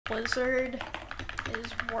Blizzard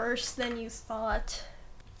is worse than you thought.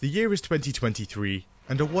 The year is 2023,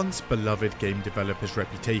 and a once beloved game developer's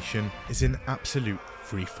reputation is in absolute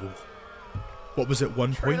freefall. What was at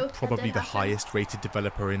one point probably the highest rated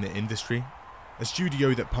developer in the industry, a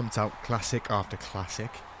studio that pumped out classic after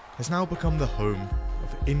classic, has now become the home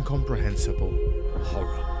of incomprehensible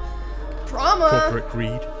horror. Drama! Corporate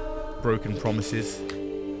greed, broken promises,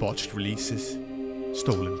 botched releases,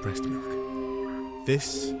 stolen breast milk.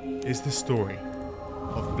 This is the story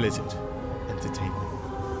of Blizzard Entertainment.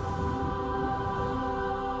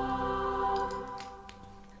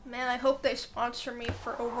 Man, I hope they sponsor me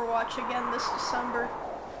for Overwatch again this December.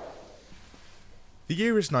 The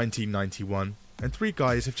year is 1991, and three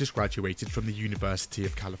guys have just graduated from the University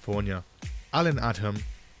of California. Alan Adham,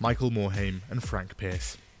 Michael Morhaime, and Frank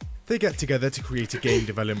Pierce. They get together to create a game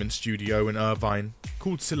development studio in Irvine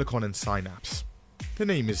called Silicon and Synapse. The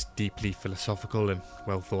name is deeply philosophical and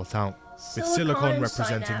well thought out, with Silicon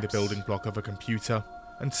representing the building block of a computer,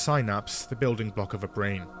 and Synapse the building block of a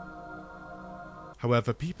brain.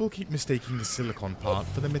 However, people keep mistaking the silicon part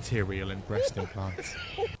for the material in breast implants.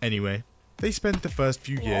 Anyway, they spent the first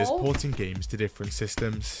few years porting games to different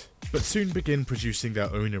systems, but soon begin producing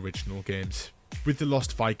their own original games, with The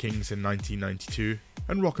Lost Vikings in 1992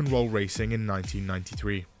 and Rock and Roll Racing in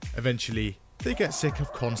 1993. Eventually, they get sick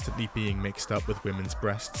of constantly being mixed up with women's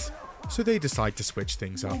breasts, so they decide to switch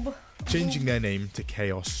things up, changing their name to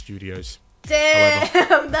Chaos Studios. Damn,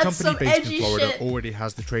 however, the that's company some based edgy in Florida shit. already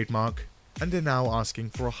has the trademark, and are now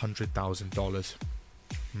asking for $100,000.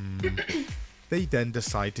 They then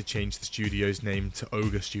decide to change the studio's name to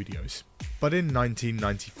Ogre Studios. But in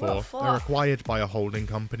 1994, they're acquired by a holding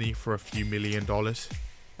company for a few $1 million.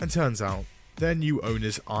 And turns out, their new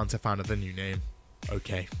owners aren't a fan of the new name.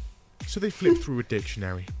 Okay. So they flip through a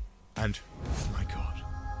dictionary. And, oh my god,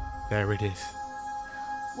 there it is.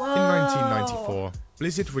 Whoa. In 1994,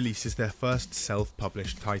 Blizzard releases their first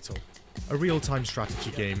self-published title, a real-time strategy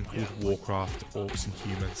game called Warcraft Orcs and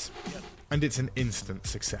Humans. And it's an instant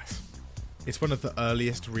success. It's one of the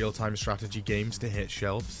earliest real-time strategy games to hit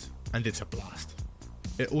shelves, and it's a blast.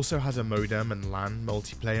 It also has a modem and LAN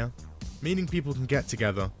multiplayer, meaning people can get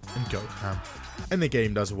together and go ham. And the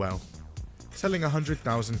game does well, selling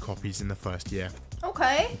 100,000 copies in the first year.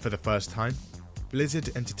 Okay. And for the first time, Blizzard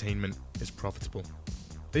Entertainment is profitable.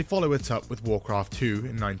 They follow it up with Warcraft 2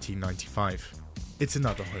 in 1995. It's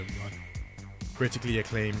another home run. Critically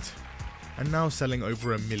acclaimed, and now selling over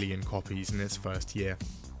 1 million copies in its first year.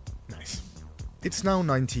 Nice. It's now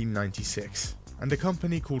 1996, and a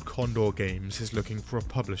company called Condor Games is looking for a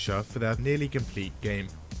publisher for their nearly complete game,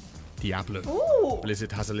 Diablo. Ooh.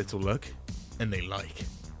 Blizzard has a little look, and they like.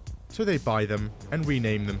 So they buy them and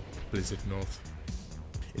rename them Blizzard North.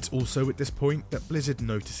 It's also at this point that Blizzard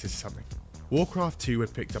notices something. Warcraft 2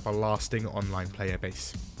 had picked up a lasting online player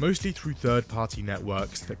base, mostly through third-party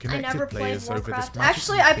networks that connected players over this magical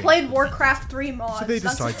Actually, I played Warcraft 3 mods. So they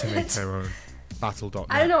decide to make their own, Battle.net.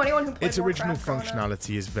 I don't know anyone who played Its original Warcraft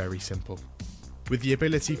functionality is very simple, with the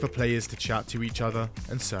ability for players to chat to each other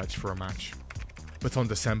and search for a match. But on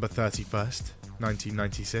December 31st,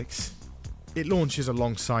 1996, it launches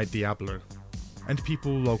alongside Diablo, and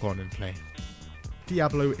people log on and play.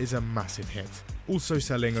 Diablo is a massive hit, also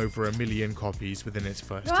selling over 1 million copies within its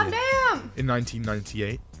first year. Goddamn! In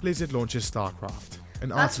 1998, Blizzard launches StarCraft, an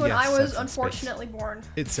That's RTS when I was set in unfortunately space. born.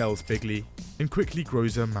 It sells bigly, and quickly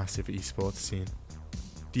grows a massive esports scene.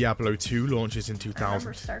 Diablo 2 launches in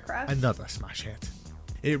 2000, another smash hit.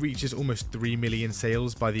 It reaches almost 3 million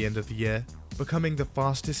sales by the end of the year, becoming the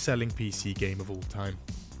fastest selling PC game of all time.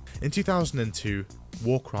 In 2002,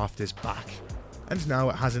 Warcraft is back, and now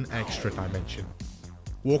it has an extra dimension.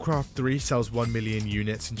 Warcraft 3 sells 1 million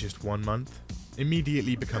units in just 1 month,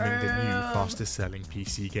 immediately becoming the new fastest selling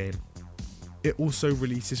PC game. It also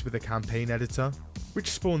releases with a campaign editor,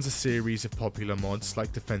 which spawns a series of popular mods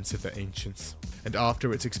like Defense of the Ancients. And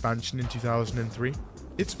after its expansion in 2003,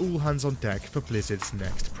 it's all hands on deck for Blizzard's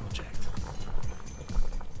next project.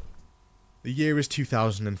 The year is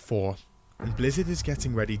 2004, and Blizzard is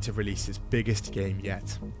getting ready to release its biggest game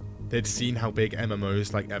yet. They'd seen how big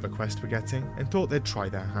MMOs like EverQuest were getting, and thought they'd try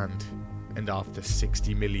their hand. And after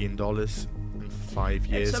 $60 million and 5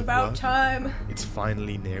 years of work, time. It's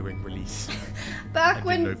finally nearing release. Back And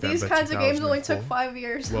when in these November kinds of games only took 2004, 5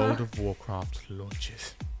 years. World of Warcraft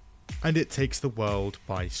launches. And it takes the world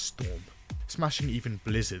by storm, smashing even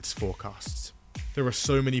Blizzard's forecasts. There are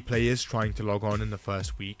so many players trying to log on in the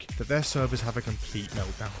first week that their servers have a complete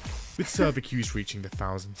meltdown, with server queues reaching the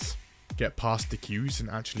thousands. Get past the queues and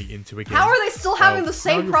actually into a game. How are they still having the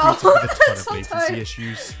same problem? With a ton of latency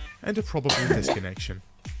issues and a probable disconnection,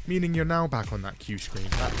 meaning you're now back on that queue screen.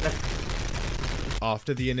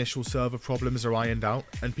 After the initial server problems are ironed out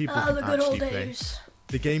and people can actually play,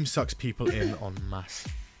 the game sucks people in en masse.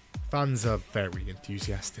 Fans are very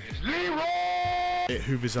enthusiastic. It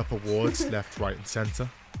hoovers up awards left, right and centre,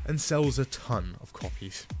 and sells a ton of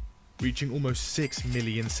copies, reaching almost 6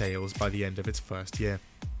 million sales by the end of its first year.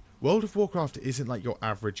 World of Warcraft isn't like your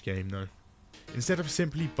average game though. Instead of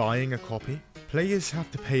simply buying a copy, players have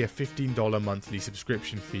to pay a $15 monthly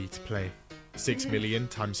subscription fee to play. 6 million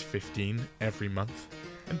times 15 every month.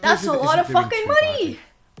 And that's a lot of fucking money! Badly.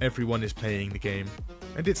 Everyone is playing the game,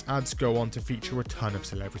 and its ads go on to feature a ton of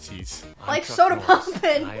celebrities. Like Soda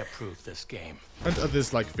Poppin'. I approve this game. And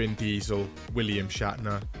others like Vin Diesel, William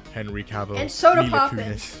Shatner, Henry Cavill, and Soda Mila Poppin'.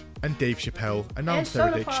 Kunis, and Dave Chappelle announced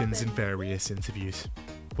their addictions in various interviews.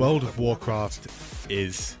 World of Warcraft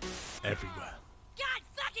is everywhere. God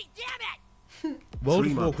fucking damn it! World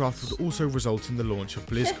of Warcraft would also result in the launch of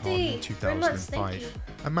BlizzCon in 2005,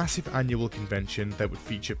 a massive annual convention that would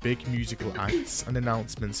feature big musical acts and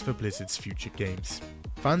announcements for Blizzard's future games.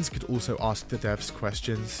 Fans could also ask the devs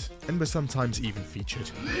questions, and were sometimes even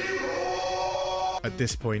featured. At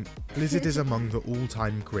this point, Blizzard is among the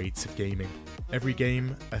all-time greats of gaming. Every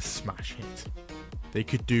game a smash hit. They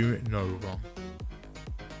could do no wrong.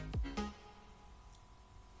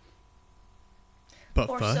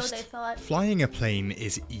 But first, flying a plane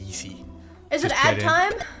is easy. Is it ad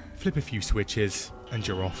time? Flip a few switches, and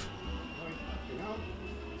you're off.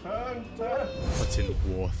 But in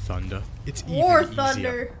War Thunder, it's even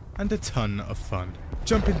easier, and a ton of fun.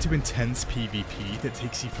 Jump into intense PvP that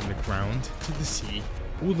takes you from the ground to the sea,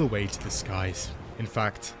 all the way to the skies. In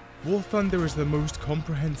fact, War Thunder is the most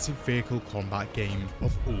comprehensive vehicle combat game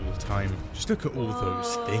of all time. Just look at all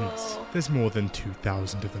those things. There's more than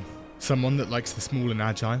 2,000 of them. Someone that likes the small and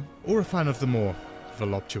agile, or a fan of the more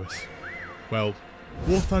voluptuous? Well,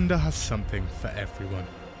 War Thunder has something for everyone.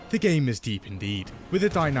 The game is deep indeed, with a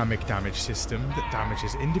dynamic damage system that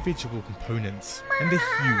damages individual components, and a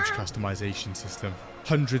huge customization system.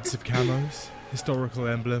 Hundreds of camos, historical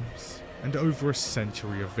emblems, and over a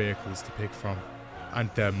century of vehicles to pick from. And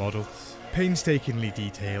their models, painstakingly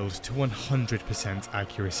detailed to 100%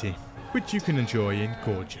 accuracy, which you can enjoy in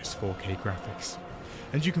gorgeous 4K graphics.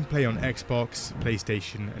 And you can play on Xbox,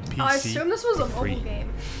 PlayStation, and PC. I assume this was a mobile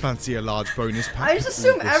game. Fancy a large bonus pack? I just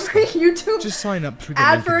assume every YouTube just sign up through the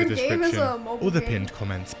link in the description or the game. pinned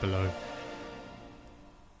comments below.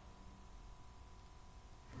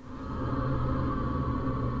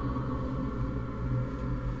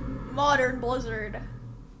 Modern Blizzard.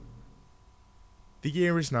 The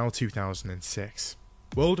year is now 2006.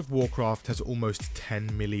 World of Warcraft has almost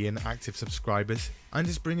 10 million active subscribers and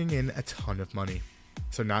is bringing in a ton of money.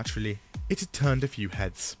 So naturally, it had turned a few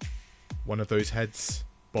heads. One of those heads,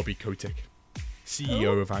 Bobby Kotick,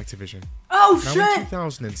 CEO of Activision. Oh now, shit! in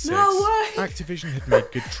 2006, no way. Activision had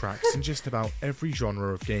made good tracks in just about every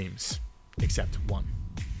genre of games, except one.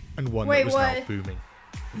 And one that was now booming.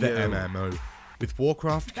 The MMO. With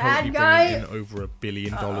Warcraft currently bringing in over $1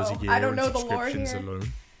 billion a year in subscriptions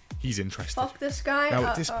alone, he's interested. Fuck this guy. Now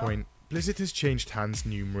at this point, Blizzard has changed hands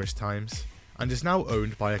numerous times, and is now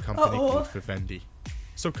owned by a company called Vivendi.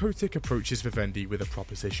 So Kotick approaches Vivendi with a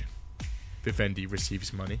proposition. Vivendi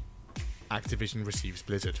receives money, Activision receives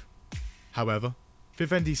Blizzard. However,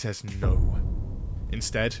 Vivendi says no.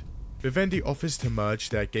 Instead, Vivendi offers to merge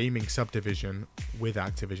their gaming subdivision with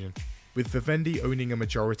Activision, with Vivendi owning a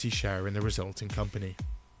majority share in the resulting company.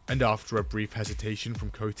 And after a brief hesitation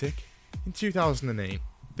from Kotick, in 2008,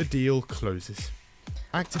 the deal closes.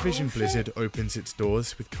 Activision Blizzard opens its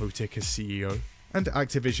doors with Kotick as CEO, and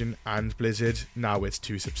Activision and Blizzard now its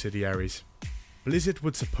two subsidiaries. Blizzard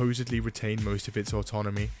would supposedly retain most of its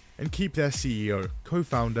autonomy and keep their CEO,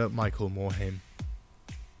 co-founder Michael Morhaime.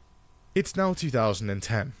 It's now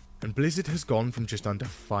 2010, and Blizzard has gone from just under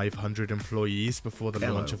 500 employees before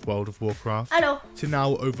the launch of World of Warcraft to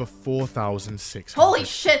now over 4,600. Holy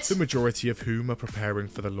shit! The majority of whom are preparing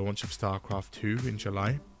for the launch of StarCraft 2 in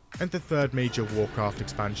July, and the third major Warcraft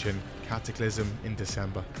expansion, Cataclysm, in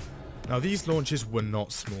December. Now these launches were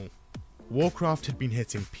not small. Warcraft had been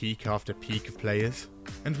hitting peak after peak of players,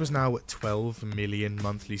 and was now at 12 million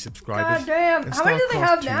monthly subscribers. God damn, and how many do they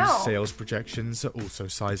have StarCraft 2's now? sales projections are also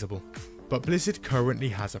sizable. But Blizzard currently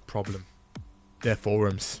has a problem. Their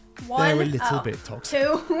forums. They're a little bit toxic.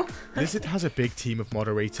 Blizzard has a big team of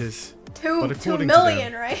moderators, but according to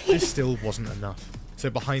them, right? this still wasn't enough. So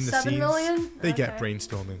behind the scenes, they get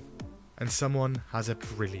brainstorming. And someone has a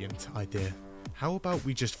brilliant idea. How about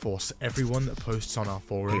we just force everyone that posts on our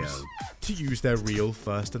forums to use their real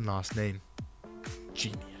first and last name?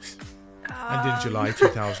 Genius. And in July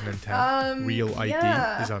 2010, Real ID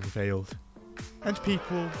yeah. is unveiled. And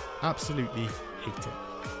people absolutely hate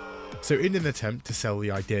it. So in an attempt to sell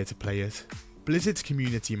the idea to players, Blizzard's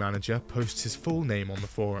community manager posts his full name on the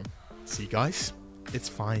forum. See guys, it's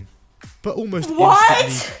fine. But almost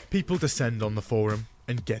instantly, people descend on the forum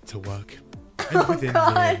and get to work. And within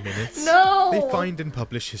mere minutes, they find and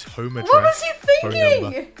publish his home address, What was he phone thinking?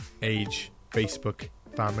 number, age, Facebook,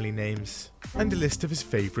 family names, and a list of his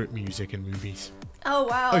favourite music and movies. Oh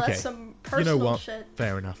wow, Okay, that's some personal you know what? shit.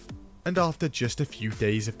 Fair enough. And after just a few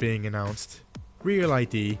days of being announced, Real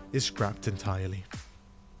ID is scrapped entirely.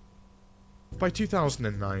 By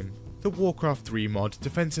 2009, the Warcraft 3 mod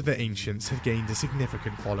Defense of the Ancients had gained a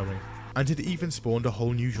significant following, and had even spawned a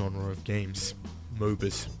whole new genre of games,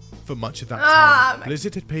 MOBAs. For much of that time,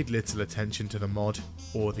 Blizzard had paid little attention to the mod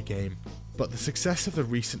or the game, but the success of the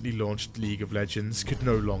recently launched League of Legends could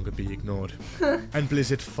no longer be ignored, and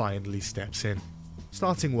Blizzard finally steps in,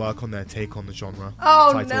 starting work on their take on the genre,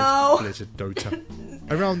 titled Blizzard Dota.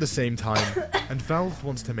 Around the same time, and Valve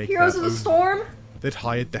wants to make Heroes their of the own. Storm? They'd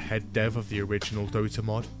hired the head dev of the original Dota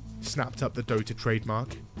mod, snapped up the Dota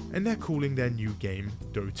trademark, and they're calling their new game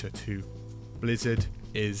Dota 2. Blizzard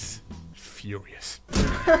is furious.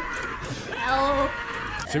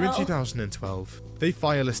 So in 2012, they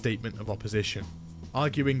file a statement of opposition,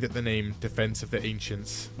 arguing that the name Defense of the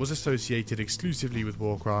Ancients was associated exclusively with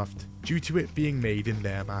Warcraft due to it being made in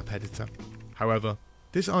their map editor. However,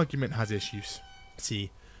 this argument has issues.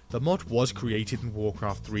 See, the mod was created in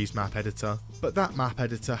Warcraft 3's map editor, but that map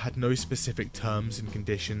editor had no specific terms and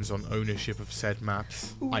conditions on ownership of said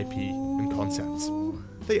maps, IP, and concepts.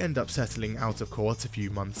 They end up settling out of court a few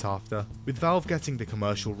months after, with Valve getting the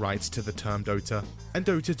commercial rights to the term Dota, and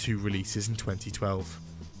Dota 2 releases in 2012.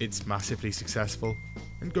 It's massively successful,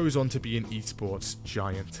 and goes on to be an esports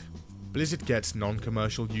giant. Blizzard gets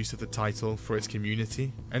non-commercial use of the title for its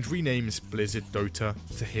community, and renames Blizzard Dota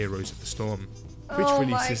to Heroes of the Storm, which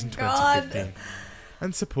releases in 2015,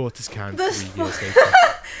 and support is canned 3 years later.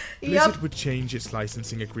 Blizzard would change its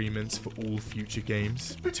licensing agreements for all future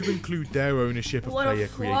games to include their ownership of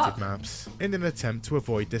player-created maps in an attempt to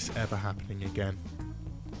avoid this ever happening again.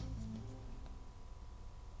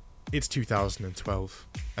 It's 2012,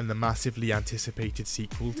 and the massively anticipated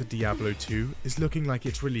sequel to Diablo 2 is looking like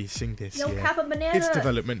it's releasing this year. Its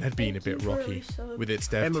development had been a bit rocky, with its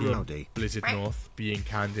dev team, Blizzard North, being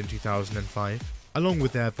canned in 2005, along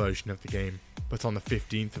with their version of the game. But on the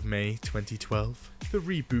 15th of May 2012, the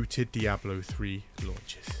rebooted Diablo 3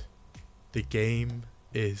 launches. The game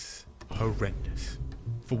is horrendous.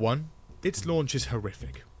 For one, its launch is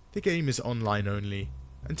horrific. The game is online only,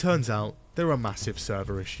 and turns out there are massive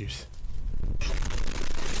server issues.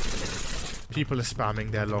 People are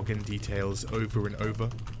spamming their login details over and over,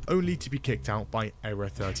 only to be kicked out by error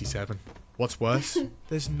 37. What's worse,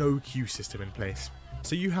 there's no queue system in place,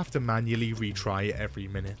 so you have to manually retry every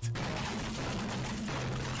minute.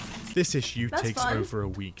 This issue takes over a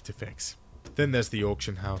week to fix. Then there's the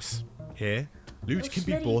auction house. Here, loot can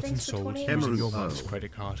be bought and sold using your mom's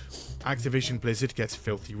credit card. Activision Blizzard gets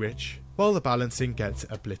filthy rich, while the balancing gets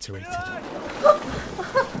obliterated.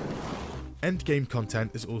 Endgame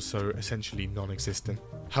content is also essentially non-existent.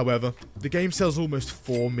 However, the game sells almost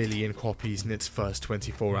 4 million copies in its first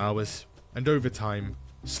 24 hours, and over time,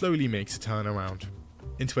 slowly makes a turnaround.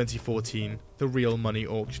 In 2014, the Real Money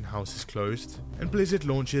auction house is closed, and Blizzard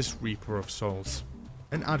launches Reaper of Souls,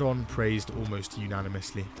 an add-on praised almost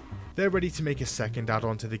unanimously. They're ready to make a second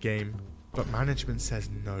add-on to the game, but management says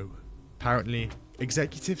no. Apparently,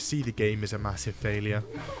 executives see the game as a massive failure,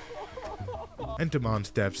 and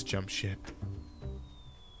demand devs jump ship.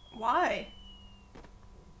 Why?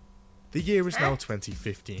 The year is now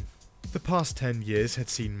 2015. The past 10 years had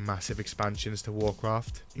seen massive expansions to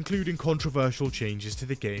Warcraft, including controversial changes to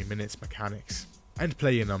the game and its mechanics. And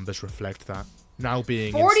player numbers reflect that, now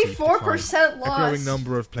being 44% loss. A growing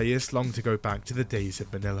number of players long to go back to the days of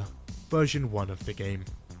vanilla, version 1 of the game,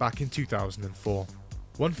 back in 2004.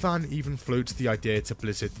 One fan even floats the idea to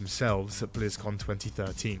Blizzard themselves at BlizzCon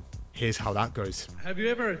 2013. Here's how that goes. Have you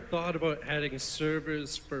ever thought about adding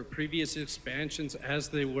servers for previous expansions as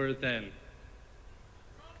they were then?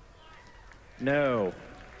 No.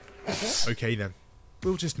 Okay then,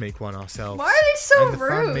 we'll just make one ourselves. Why are they so and the rude?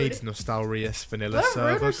 fan-made Nostalrius vanilla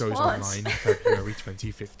server goes online in February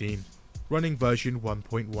 2015, running version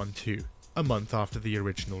 1.12, a month after the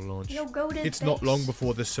original launch. It's not long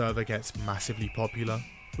before the server gets massively popular,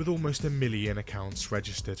 with almost 1 million accounts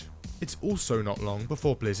registered. It's also not long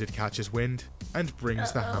before Blizzard catches wind and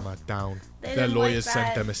brings the hammer down. Their lawyers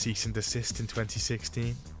sent them a cease and desist in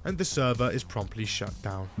 2016, and the server is promptly shut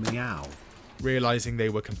down. Meow. Realizing they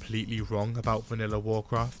were completely wrong about vanilla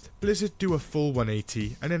Warcraft, Blizzard do a full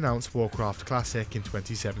 180 and announce Warcraft Classic in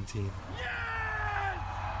 2017.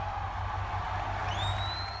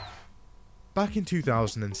 Back in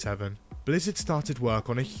 2007, Blizzard started work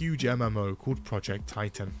on a huge MMO called Project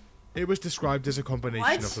Titan. It was described as a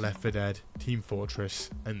combination of Left 4 Dead, Team Fortress,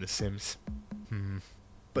 and The Sims.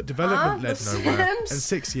 But development led nowhere, and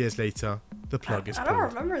 6 years later, the plug is pulled. I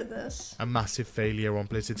don't remember this. A massive failure on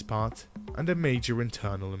Blizzard's part, and a major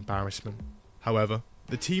internal embarrassment. However,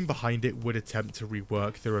 the team behind it would attempt to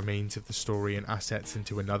rework the remains of the story and assets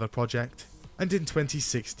into another project, and in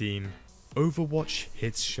 2016, Overwatch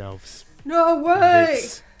hits shelves. No way!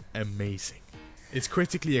 It's amazing. It's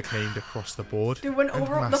critically acclaimed across the board, Dude, when and the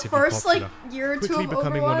massively first popular, year or two quickly of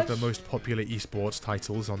becoming one of the Overwatch? most popular esports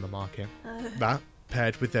titles on the market. That,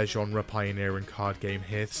 paired with their genre pioneering card game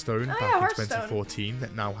Hearthstone back in Hearthstone. 2014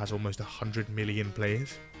 that now has almost 100 million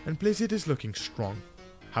players, and Blizzard is looking strong.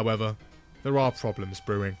 However, there are problems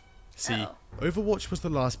brewing. See, Overwatch was the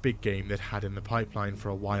last big game they'd had in the pipeline for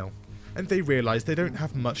a while, and they realised they don't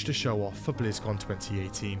have much to show off for BlizzCon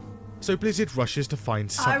 2018. So Blizzard rushes to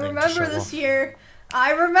find something to show off. I remember this year.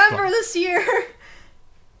 I remember this year.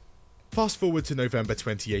 Fast forward to November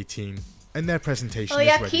 2018, and their presentation Oh is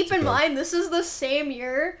yeah, ready keep to in go. mind, this is the same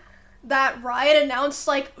year that Riot announced,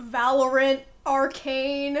 like, Valorant,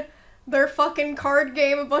 Arcane, their fucking card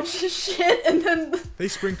game, a bunch of shit, and then... They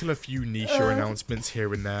sprinkle a few niche announcements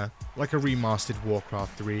here and there, like a remastered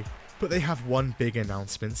Warcraft 3, but they have one big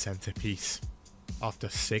announcement centerpiece. After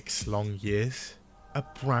 6 long years, a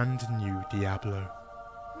brand new Diablo.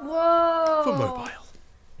 Whoa! For mobile.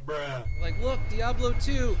 Like, look, Diablo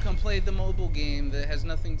 2, come play the mobile game that has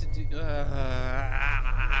nothing to do...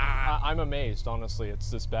 I'm amazed, honestly, it's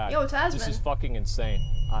this bad. Yo, Tasman. This is fucking insane.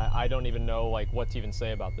 I don't even know, like, what to even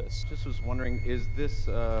say about this. Just was wondering, is this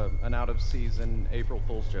an out-of-season April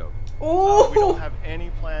Fool's joke? Ooh! We don't have any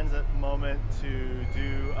plans at the moment to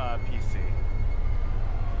do PC.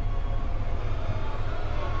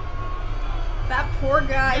 That poor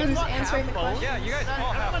guy who's answering the question. Yeah, you guys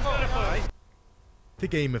all have phones. The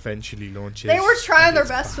game eventually launches. They were trying and their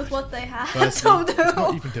it's best bad. with what they had. Firstly, it's not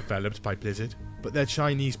So even developed by Blizzard, but their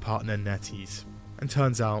Chinese partner NetEase. And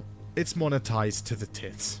turns out, it's monetized to the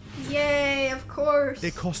tits. Yay, of course.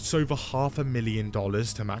 It costs over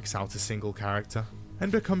 $500,000 to max out a single character,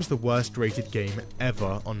 and becomes the worst rated game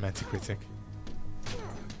ever on Metacritic.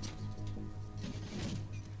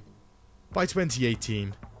 By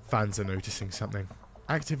 2018, fans are noticing something.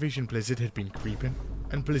 Activision Blizzard had been creeping,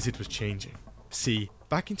 and Blizzard was changing. See,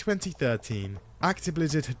 back in 2013,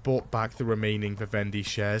 Blizzard had bought back the remaining Vivendi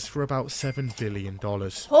shares for about $7 billion.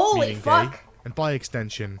 Holy meaning fuck. they, and by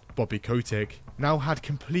extension, Bobby Kotick, now had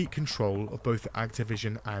complete control of both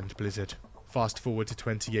Activision and Blizzard. Fast forward to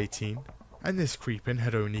 2018, and this creeping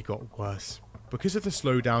had only got worse. Because of the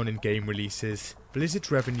slowdown in game releases,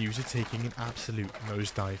 Blizzard's revenues are taking an absolute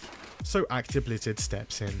nosedive. So Blizzard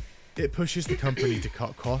steps in. It pushes the company to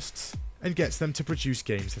cut costs, and gets them to produce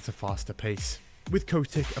games at a faster pace, with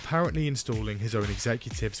Kotick apparently installing his own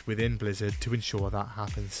executives within Blizzard to ensure that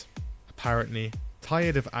happens. Apparently,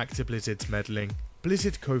 tired of Blizzard's meddling,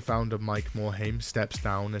 Blizzard co-founder Mike Morhaime steps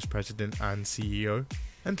down as president and CEO,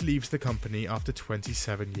 and leaves the company after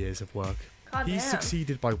 27 years of work. God He's damn.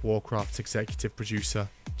 succeeded by Warcraft's executive producer,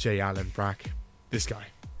 J. Allen Brack. This guy.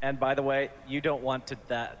 And by the way, you don't want to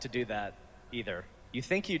do that either. You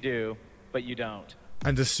think you do, but you don't.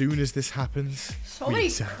 And as soon as this happens, So we many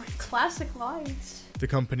accelerate. classic lines. The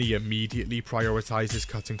company immediately prioritizes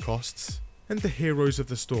cutting costs, and the Heroes of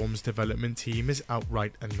the Storm's development team is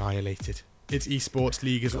outright annihilated. Its esports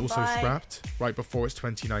league is also Goodbye. scrapped right before its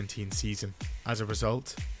 2019 season. As a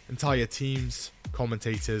result, entire teams,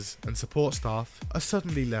 commentators, and support staff are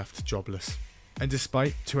suddenly left jobless. And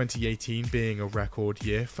despite 2018 being a record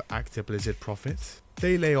year for Blizzard profits,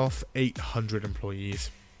 they lay off 800 employees,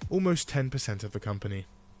 almost 10% of the company.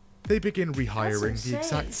 They begin rehiring That's the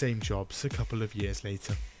exact insane. same jobs a couple of years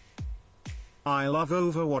later. I love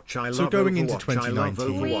Overwatch, I love So going into Overwatch, I love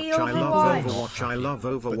 2019, Overwatch, I love Overwatch, I love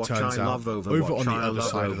But Overwatch, turns I out, love Overwatch, over on the I other love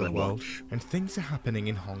side of the world, Overwatch. and things are happening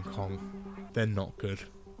in Hong Kong. They're not good.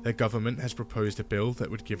 Their government has proposed a bill that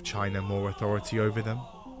would give China more authority over them,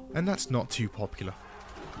 and that's not too popular.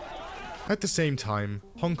 At the same time,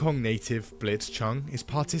 Hong Kong native Blitz Chung is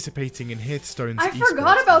participating in Hearthstone's I esports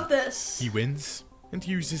forgot about league. this. He wins, and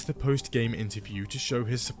uses the post-game interview to show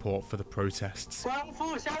his support for the protests.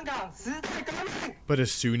 But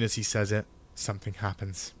as soon as he says it, something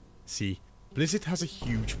happens. See, Blizzard has a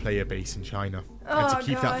huge player base in China, and to Oh,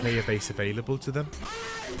 keep that God. player base available to them,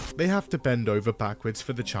 they have to bend over backwards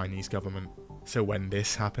for the Chinese government. So when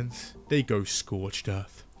this happens, they go scorched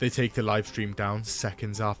earth. They take the livestream down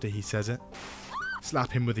seconds after he says it,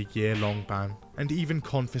 slap him with a year-long ban, and even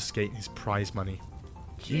confiscate his prize money.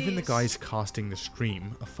 Jeez. Even the guys casting the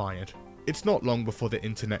stream are fired. It's not long before the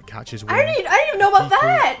internet catches wind. I didn't even know about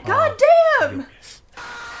that! God damn! Furious.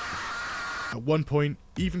 At one point,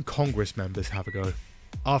 even Congress members have a go.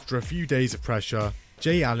 After a few days of pressure,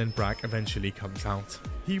 J. Allen Brack eventually comes out.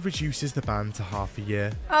 He reduces the ban to half a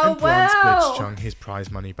year and grants Blitzchung his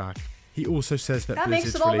prize money back. He also says that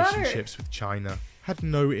Blizzard's relationships with China had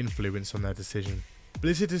no influence on their decision.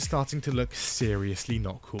 Blizzard is starting to look seriously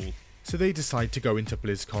not cool, so they decide to go into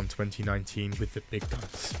BlizzCon 2019 with the big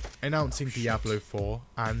guns, announcing Diablo 4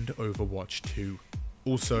 and Overwatch 2.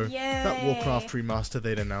 Also, that Warcraft remaster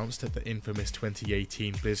they'd announced at the infamous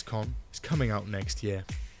 2018 BlizzCon is coming out next year.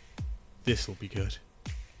 This'll be good.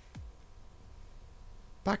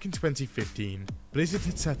 Back in 2015, Blizzard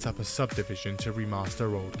had set up a subdivision to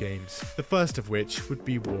remaster old games, the first of which would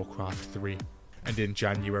be Warcraft 3. And in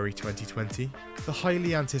January 2020, the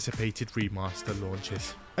highly anticipated remaster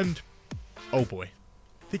launches. And, oh boy,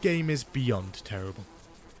 the game is beyond terrible.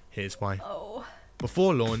 Here's why.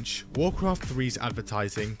 Before launch, Warcraft 3's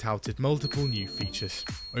advertising touted multiple new features.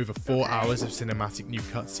 Over 4 hours of cinematic new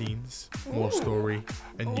cutscenes, more story,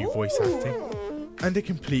 and new voice acting. And a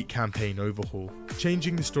complete campaign overhaul,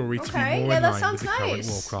 changing the story to be more in line with the current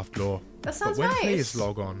Warcraft lore. But when players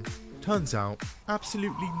log on, turns out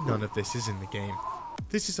absolutely none of this is in the game.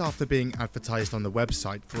 This is after being advertised on the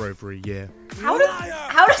website for over a year. How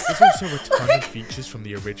does There's also a ton of features from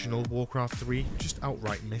the original Warcraft 3 just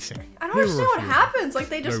outright missing. I don't understand what happens, like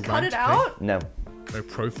they just cut it out? No. No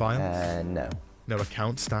profiles? No. No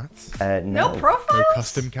account stats? No profiles? No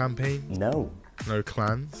custom campaign? No. No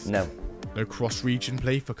clans? No. No cross-region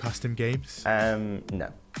play for custom games?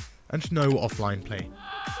 No. And no offline play?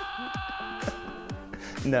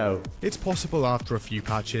 No. It's possible after a few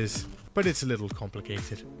patches, but it's a little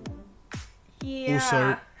complicated. Yeah.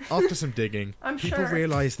 Also, after some digging, people sure.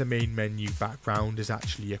 realise the main menu background is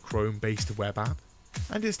actually a Chrome-based web app,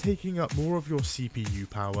 and is taking up more of your CPU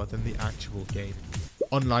power than the actual game.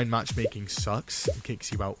 Online matchmaking sucks and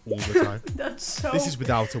kicks you out all the time. That's so this is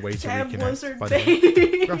without a way to damn reconnect, Blizzard by the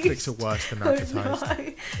way. Graphics are worse than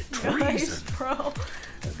advertised. Nice, bro.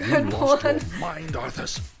 You Good lost one. your mind,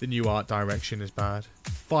 Arthas. The new art direction is bad.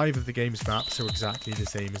 5 of the game's maps are exactly the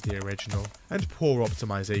same as the original, and poor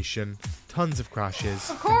optimization, tons of crashes.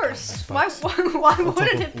 Of course. Why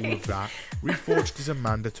wouldn't it all be? of that, Reforged is a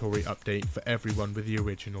mandatory update for everyone with the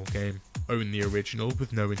original game. Own the original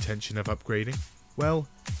with no intention of upgrading? Well,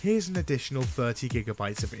 here's an additional 30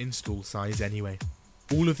 gigabytes of install size anyway.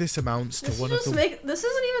 All of this amounts to one of the... This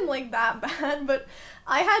isn't even like that bad, but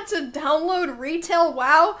I had to download Retail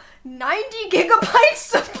WoW 90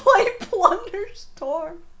 gigabytes to play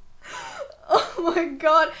Plunderstorm. Oh my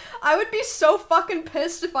god, I would be so fucking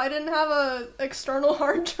pissed if I didn't have a external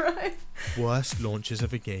hard drive. Worst launches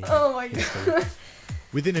of a game. Oh my god.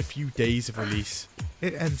 Within a few days of release,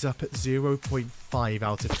 it ends up at 0.5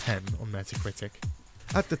 out of 10 on Metacritic.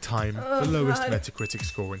 At the time, the lowest Metacritic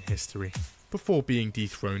score in history, before being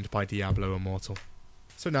dethroned by Diablo Immortal.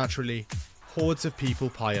 So naturally, hordes of people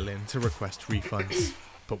pile in to request refunds.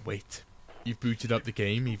 But wait, you've booted up the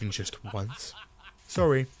game even just once?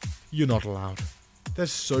 Sorry, you're not allowed.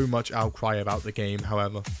 There's so much outcry about the game,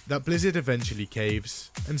 however, that Blizzard eventually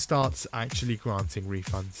caves and starts actually granting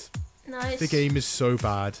refunds. Nice. The game is so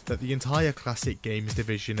bad that the entire classic games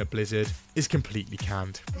division at Blizzard is completely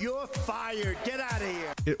canned. You're fired! Get out of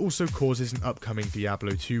here! It also causes an upcoming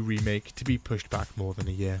Diablo 2 remake to be pushed back more than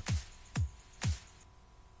a year.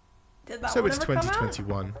 So it's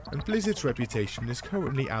 2021, and Blizzard's reputation is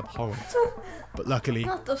currently abhorrent. But luckily,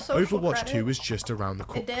 Overwatch 2 is just around the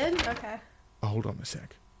corner. It did? Okay. Oh, hold on a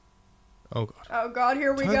sec. Oh god. Oh god,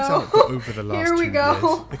 here we Turns go. out that over the last Here we 2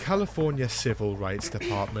 go. years, the California Civil Rights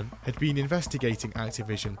Department had been investigating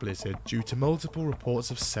Activision Blizzard due to multiple reports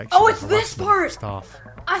of sexual harassment of staff.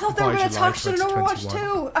 I thought they were By going to July talk shit in Overwatch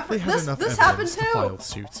 2021, too. They had enough This evidence happened to too. file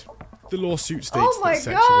suit. The lawsuit states that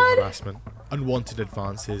sexual harassment, unwanted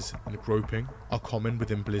advances, and groping are common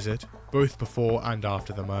within Blizzard, both before and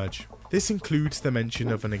after the merge. This includes the mention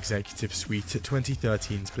of an executive suite at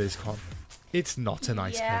 2013's BlizzCon. It's not a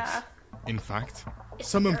nice place. In fact,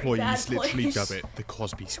 some employees literally dub it the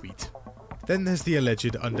Cosby Suite. Then there's the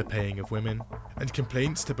alleged underpaying of women, and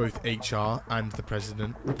complaints to both HR and the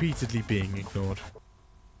president repeatedly being ignored.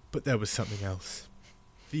 But there was something else.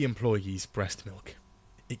 The employees' breast milk.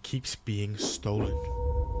 It keeps being stolen.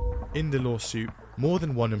 In the lawsuit, more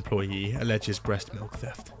than one employee alleges breast milk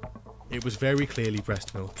theft. It was very clearly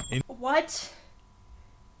breast milk. What?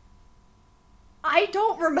 I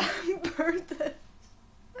don't remember this.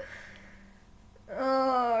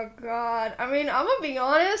 Oh god. I mean, I'm gonna be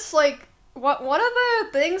honest, like, one of the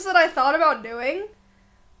things that I thought about doing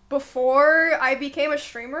before I became a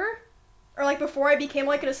streamer, or like before I became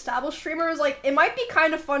like an established streamer, is like, it might be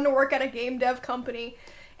kind of fun to work at a game dev company.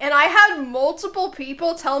 And I had multiple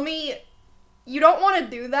people tell me, you don't want to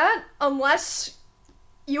do that unless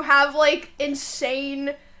you have like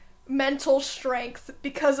insane mental strength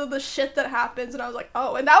because of the shit that happens. And I was like,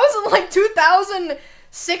 oh, and that was in like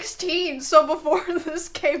 2016, so before this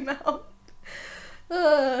came out.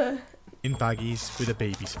 In baggies with a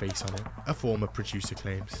baby's face on it, a former producer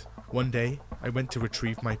claims. One day, I went to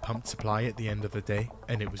retrieve my pumped supply at the end of the day,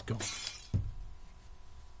 and it was gone.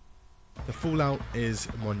 The fallout is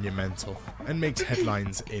monumental, and makes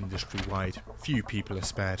headlines industry-wide. Few people are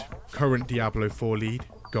spared. Current Diablo 4 lead,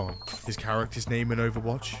 gone. His character's name in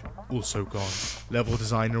Overwatch, also gone. Level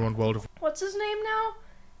designer on World of... What's his name now?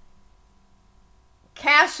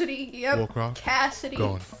 Cassidy, yep. Warcraft, Cassidy.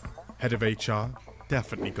 gone. Head of HR,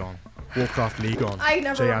 definitely gone. Warcraft League gone. I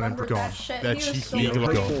never Jay Allen remembered gone. that shit. Their He was chief so legal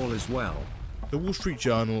great. gone. as well. The Wall Street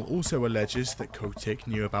Journal also alleges that Kotick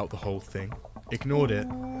knew about the whole thing, ignored it,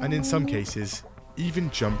 and in some cases, even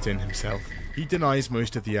jumped in himself. He denies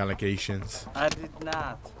most of the allegations, I did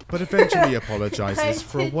not. but eventually apologizes I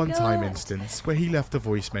for a did one-time not. instance where he left a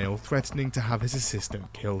voicemail threatening to have his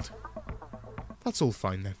assistant killed. That's all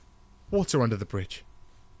fine then. Water under the bridge.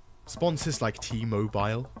 Sponsors like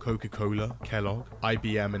T-Mobile, Coca-Cola, Kellogg,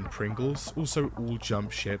 IBM and Pringles also all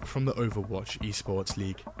jump ship from the Overwatch esports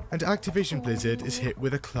league. And Activision Blizzard is hit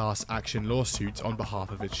with a class action lawsuit on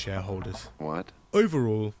behalf of its shareholders. What?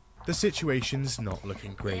 Overall, the situation's not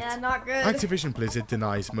looking great. Yeah, not good. Activision Blizzard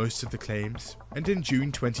denies most of the claims, and in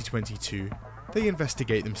June 2022, they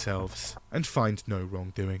investigate themselves and find no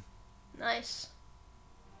wrongdoing. Nice.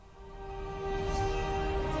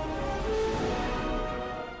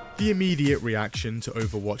 The immediate reaction to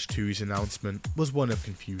Overwatch 2's announcement was one of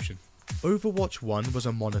confusion. Overwatch 1 was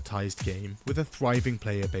a monetized game with a thriving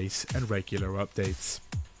player base and regular updates.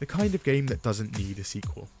 The kind of game that doesn't need a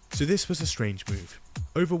sequel. So this was a strange move.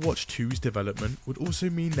 Overwatch 2's development would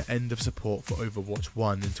also mean the end of support for Overwatch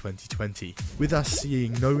 1 in 2020, with us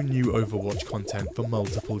seeing no new Overwatch content for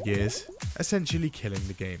multiple years, essentially killing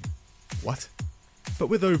the game. What? But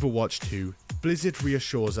with Overwatch 2, Blizzard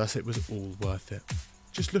reassures us it was all worth it.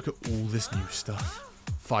 Just look at all this new stuff.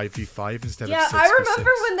 5v5 instead of 6v6. Yeah, I remember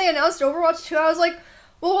when they announced Overwatch 2, I was like,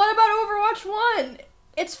 well, what about Overwatch 1?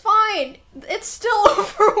 It's fine. It's still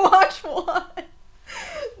Overwatch 1.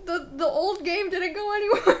 The old game didn't go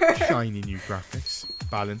anywhere. Shiny new graphics,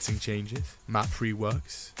 balancing changes, map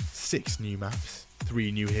reworks, 6 new maps,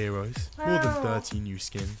 3 new heroes, more than 30 new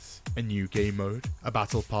skins, a new game mode, a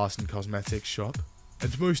battle pass and cosmetics shop,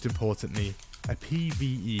 and most importantly, a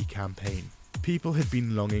PvE campaign. People had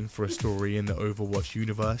been longing for a story in the Overwatch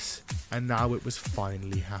universe, and now it was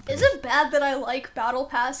finally happening. Is it bad that I like battle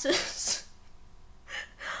passes?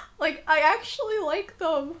 Like, I actually like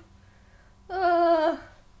them.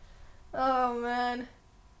 Oh man.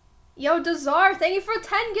 Yo, Dazar, thank you for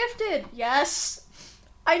 10 gifted. Yes.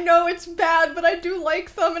 I know it's bad, but I do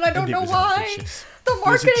like them, and I don't know why. Ambitious. The Blizzard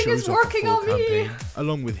marketing shows is off working the full on me. campaign,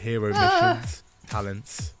 along with hero missions,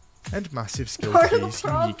 talents, and massive skill Part of the trees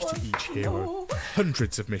unique to problem. each hero. No.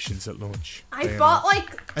 Hundreds of missions at launch. I They bought announced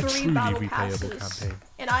like a 3 truly battle replayable passes, campaign.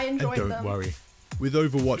 and I And enjoyed don't them. worry, with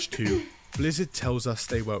Overwatch 2, Blizzard tells us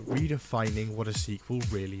they were redefining what a sequel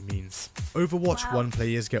really means. Overwatch Wow. 1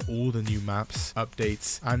 players get all the new maps,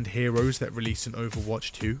 updates, and heroes that release in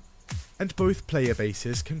Overwatch 2, and both player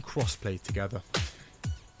bases can cross-play together.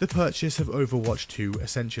 The purchase of Overwatch 2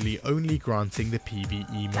 essentially only granting the PvE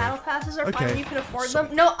mode. Battle passes are fine Okay, when you can afford so-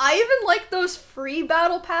 them. No, I even like those free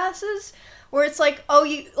battle passes where it's like, oh,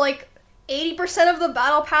 you like 80% of the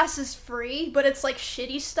battle pass is free, but it's like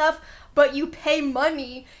shitty stuff, but you pay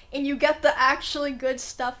money and you get the actually good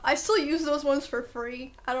stuff. I still use those ones for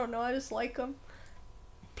free. I don't know, I just like them.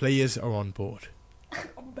 Players are on board.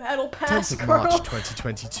 Battle pass, 10th of girl. March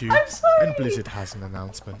 2022, I'm sorry. and Blizzard has an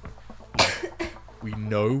announcement. We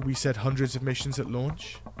know we said hundreds of missions at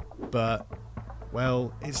launch, but,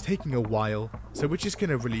 well, it's taking a while, so we're just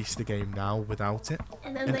going to release the game now without it,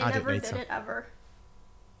 And then and they add it never later. did it ever.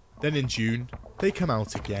 Then in June, they come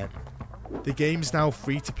out again. The game's now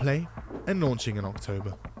free to play, and launching in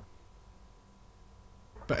October.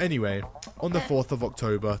 But anyway, on the 4th of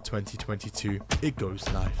October 2022, it goes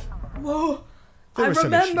live. Whoa, There I are some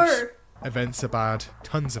remember. issues. Events are bad,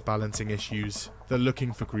 tons of balancing issues. The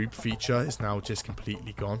looking for group feature is now just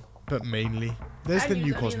completely gone. But mainly, There's the I'd new use any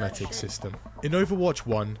of that cosmetics shit. system. In Overwatch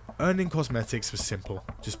 1, earning cosmetics was simple.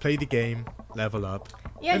 Just play the game, level up,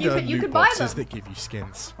 Yeah, and you earn could- you loot could buy boxes them. that give you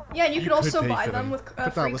skins. Yeah, and you could also pay buy for them with but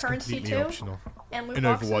that free was currency completely too. optional. And loot In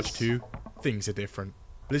boxes. Overwatch 2, things are different.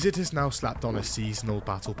 Blizzard has now slapped on a seasonal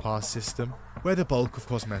battle pass system, where the bulk of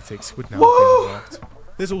cosmetics would now be unlocked.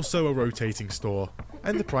 There's also a rotating store,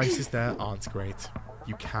 and the prices there aren't great.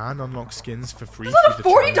 You can unlock skins for free Is that a through the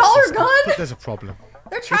 $40 challenge system, gun? but there's a problem.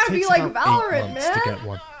 They're trying to be takes like about 8 Valorant, months to man. get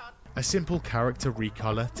one. A simple character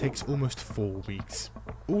recolor takes almost 4 weeks.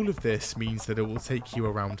 All of this means that it will take you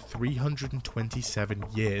around 327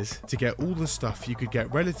 years to get all the stuff you could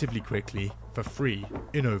get relatively quickly for free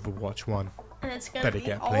in Overwatch 1. And it's gonna Better be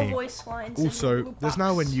get all playing. voice lines. and Also, loot there's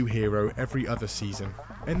now a box. new hero every other season,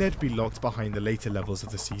 and they'd be locked behind the later levels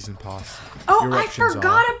of the season pass. Oh, Your I options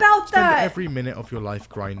forgot are about spend that. every minute of your life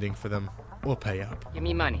grinding for them, or pay up. Give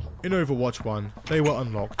me money. In Overwatch 1, they were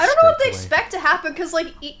unlocked I don't know what they straight away. expect to happen because,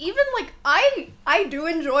 like, even like I do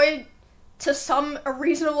enjoy to a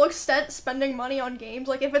reasonable extent spending money on games.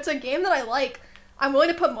 Like, if it's a game that I like, I'm willing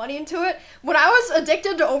to put money into it. When I was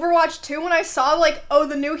addicted to Overwatch 2, when I saw like, oh,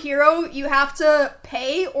 the new hero, you have to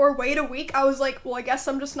pay or wait a week, I was like, well, I guess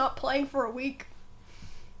I'm just not playing for a week.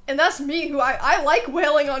 And that's me, who I like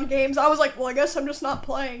wailing on games. I was like, well, I guess I'm just not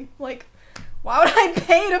playing. Like, why would I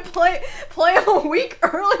pay to play a week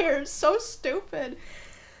earlier? It's so stupid.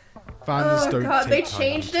 Fans Oh don't god, take they time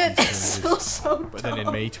changed out it. to It's still so dumb. But then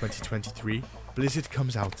in May 2023, Blizzard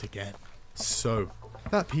comes out again. So,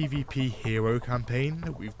 that PvP hero campaign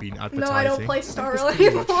that we've been advertising, No, I don't play and Star was Rail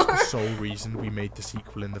pretty much anymore. the sole reason we made the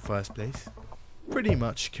sequel in the first place, pretty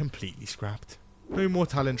much completely scrapped. No more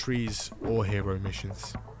talent trees or hero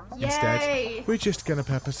missions. Yay. Instead, we're just gonna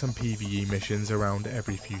pepper some PvE missions around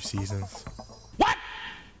every few seasons.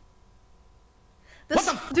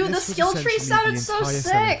 Dude, the This was skill tree essentially sounded the so entire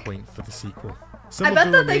selling sick. point for the sequel. Some I of bet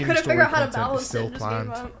the that they remaining couldn't figure out how to story content balance is it still and just gave planned,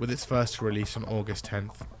 up. with its first release on August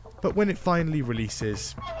 10th. But when it finally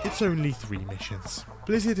releases, it's only 3 missions.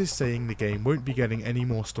 Blizzard is saying the game won't be getting any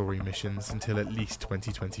more story missions until at least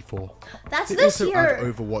 2024. That's They this also add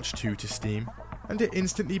year. Overwatch 2 to Steam, and it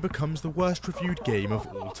instantly becomes the worst reviewed game of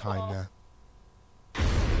all time there.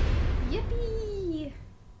 Yippee!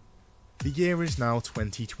 The year is now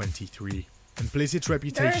 2023, and Blizzard's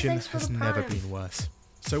reputation thanks for has the never prime. been worse.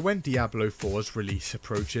 So when Diablo 4's release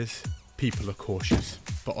approaches, people are cautious.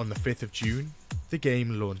 But on the 5th of June, the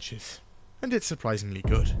game launches. And it's surprisingly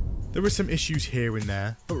good. There are some issues here and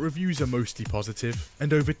there, but reviews are mostly positive,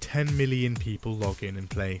 and over 10 million people log in and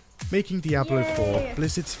play, making Diablo 4 Yay.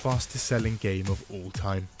 Blizzard's fastest selling game of all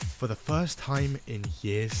time. For the first time in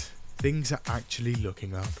years, things are actually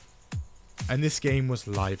looking up. And this game was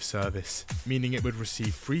live service, meaning it would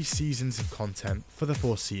receive 3 seasons of content for the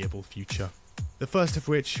foreseeable future. The first of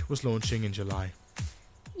which was launching in July.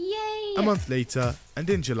 Yay! A month later, and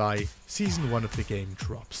in July, Season 1 of the game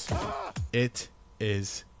drops. It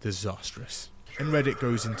is disastrous, and Reddit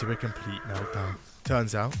goes into a complete meltdown.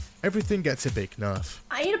 Turns out, everything gets a big nerf.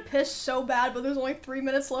 I need to piss so bad, but there's only 3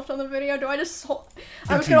 minutes left on the video. Do I just hold...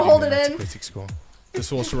 I'm just including gonna hold the it in. Metacritic score. The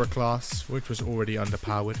Sorcerer class, which was already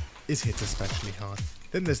underpowered, is hit especially hard.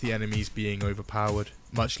 Then there's the enemies being overpowered,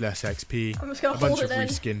 much less XP, I'm just gonna a bunch hold of it in.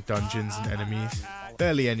 reskinned dungeons and enemies,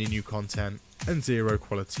 barely any new content, and 0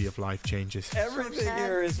 quality of life changes. Everything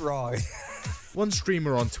here is wrong. One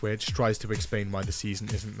streamer on Twitch tries to explain why the season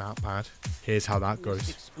isn't that bad. Here's how that goes.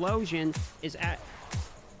 Explosion is at...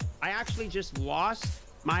 I actually just lost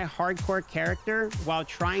my hardcore character while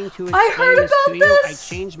trying to I explain heard this about to you. I this!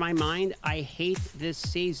 changed my mind. I hate this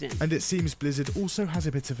season. And it seems Blizzard also has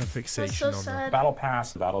a bit of a fixation on them. Battle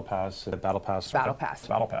Pass, Battle Pass, Battle Pass, Battle Pass,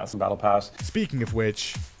 Battle Pass, Battle Pass. Speaking of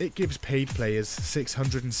which, it gives paid players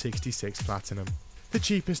 666 platinum. The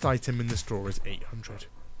cheapest item in the store is 800.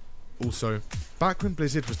 Also, back when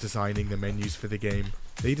Blizzard was designing the menus for the game,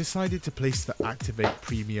 they decided to place the Activate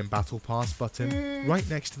Premium Battle Pass button right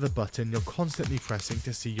next to the button you're constantly pressing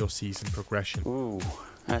to see your season progression. Ooh,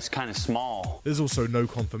 that's kind of small. There's also no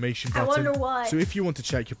confirmation I button, wonder why. so if you want to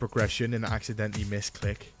check your progression and accidentally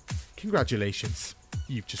misclick, congratulations,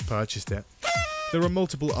 you've just purchased it. There are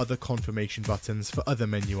multiple other confirmation buttons for other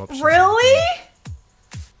menu options. Really?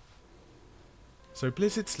 So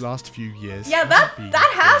Blizzard's last few years Yeah, haven't that been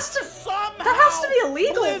has to be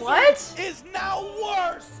illegal. Blizzard What? is now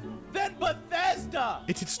worse than Bethesda.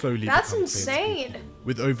 It had slowly That's become clear to insane. people,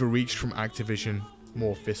 with overreach from Activision,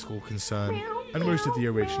 more fiscal concern, and most of the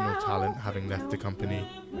original talent having left the company,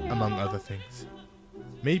 among other things.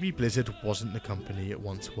 Maybe Blizzard wasn't the company it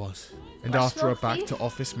once was, and after a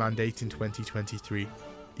back-to-office mandate in 2023,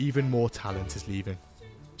 even more talent is leaving.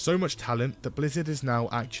 So much talent that Blizzard is now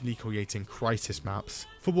actually creating crisis maps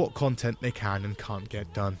for what content they can and can't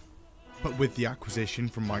get done. But with the acquisition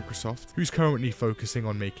from Microsoft, who's currently focusing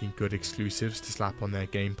on making good exclusives to slap on their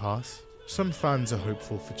Game Pass, some fans are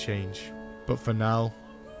hopeful for change. But for now,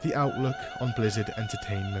 the outlook on Blizzard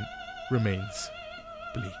Entertainment remains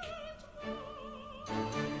bleak.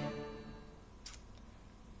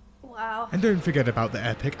 Wow. And don't forget about the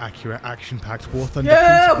epic, accurate, action-packed War Thunder.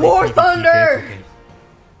 Yeah, War Thunder! Game.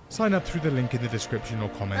 Sign up through the link in the description or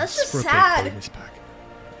comments That's for a just sad. big bonus pack.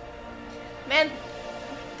 Man,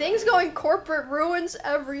 things going corporate ruins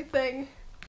everything.